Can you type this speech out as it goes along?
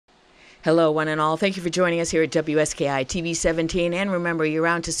Hello, one and all. Thank you for joining us here at WSKI TV 17. And remember, you're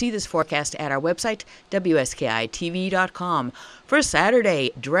around to see this forecast at our website, WSKITV.com. For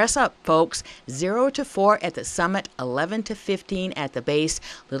Saturday, dress up, folks. 0 to 4 at the summit, 11 to 15 at the base.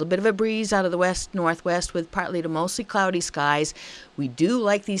 A little bit of a breeze out of the west-northwest with partly to mostly cloudy skies. We do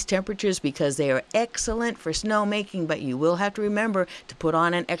like these temperatures because they are excellent for snowmaking, but you will have to remember to put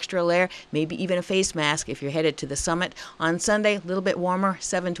on an extra layer, maybe even a face mask if you're headed to the summit. On Sunday, a little bit warmer,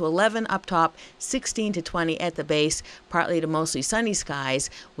 7 to 11 up top, 16 to 20 at the base, partly to mostly sunny skies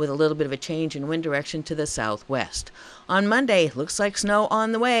with a little bit of a change in wind direction to the southwest. On Monday, looks like snow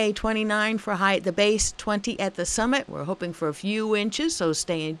on the way, 29 for high at the base, 20 at the summit. We're hoping for a few inches, so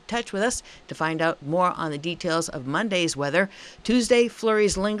stay in touch with us to find out more on the details of Monday's weather. Tuesday,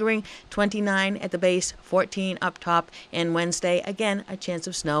 flurries lingering, 29 at the base, 14 up top, and Wednesday, again, a chance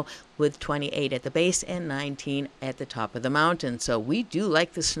of snow with 28 at the base and 19 at the top of the mountain. So we do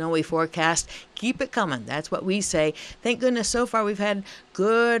like the snowy forecast. Keep it coming. That's what we say. Thank goodness so far we've had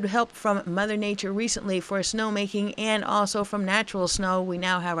good help from Mother Nature recently for snowmaking and also from natural snow. We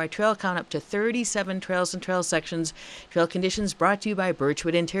now have our trail count up to 37 trails and trail sections. Trail conditions brought to you by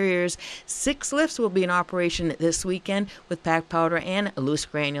Birchwood Interiors. 6 lifts will be in operation this weekend with packed powder and loose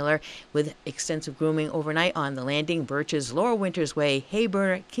granular with extensive grooming overnight on the Landing, Birches, Lower Winters Way,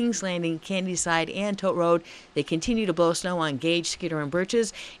 Hayburner, Kings Landing, Candyside, and Tote Road. They continue to blow snow on Gage, Skidder, and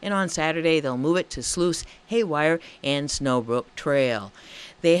Birches, and on Saturday they'll move it to Sluice, Haywire, and Snowbrook Trail.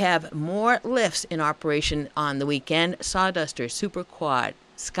 They have more lifts in operation on the weekend. Sawduster, Super Quad,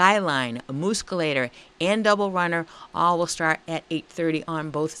 Skyline, Musculator, and Double Runner all will start at 8:30 on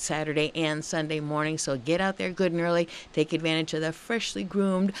both Saturday and Sunday morning. So get out there good and early. Take advantage of the freshly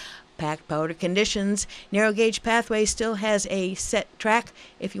groomed packed powder conditions. Narrow gauge pathway still has a set track.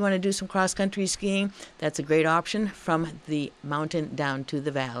 If you want to do some cross-country skiing, that's a great option from the mountain down to the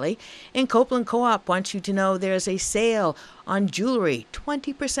valley. And Copeland Co-op wants you to know there's a sale on jewelry,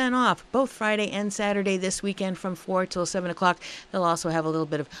 20% off, both Friday and Saturday this weekend from 4 till 7 o'clock. They'll also have a little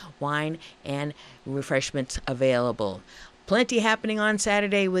bit of wine and refreshments available. Plenty happening on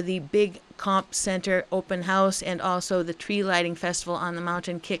Saturday with the big Comp Center open house, and also the tree lighting festival on the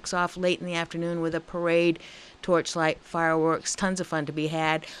mountain kicks off late in the afternoon with a parade, torchlight, fireworks, tons of fun to be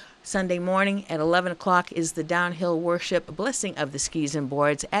had. Sunday morning at 11 o'clock is the downhill worship blessing of the skis and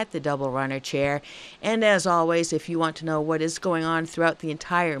boards at the Double Runner Chair. And as always, if you want to know what is going on throughout the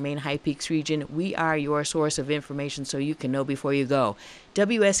entire Maine High Peaks region, we are your source of information so you can know before you go.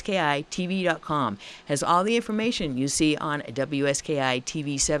 WSKITV.com has all the information you see on WSKI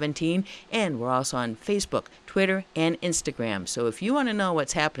TV 17, and we're also on Facebook, Twitter, and Instagram. So if you want to know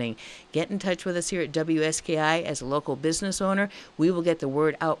what's happening, get in touch with us here at WSKI as a local business owner. We will get the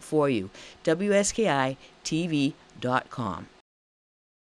word out for you. WSKITV.com.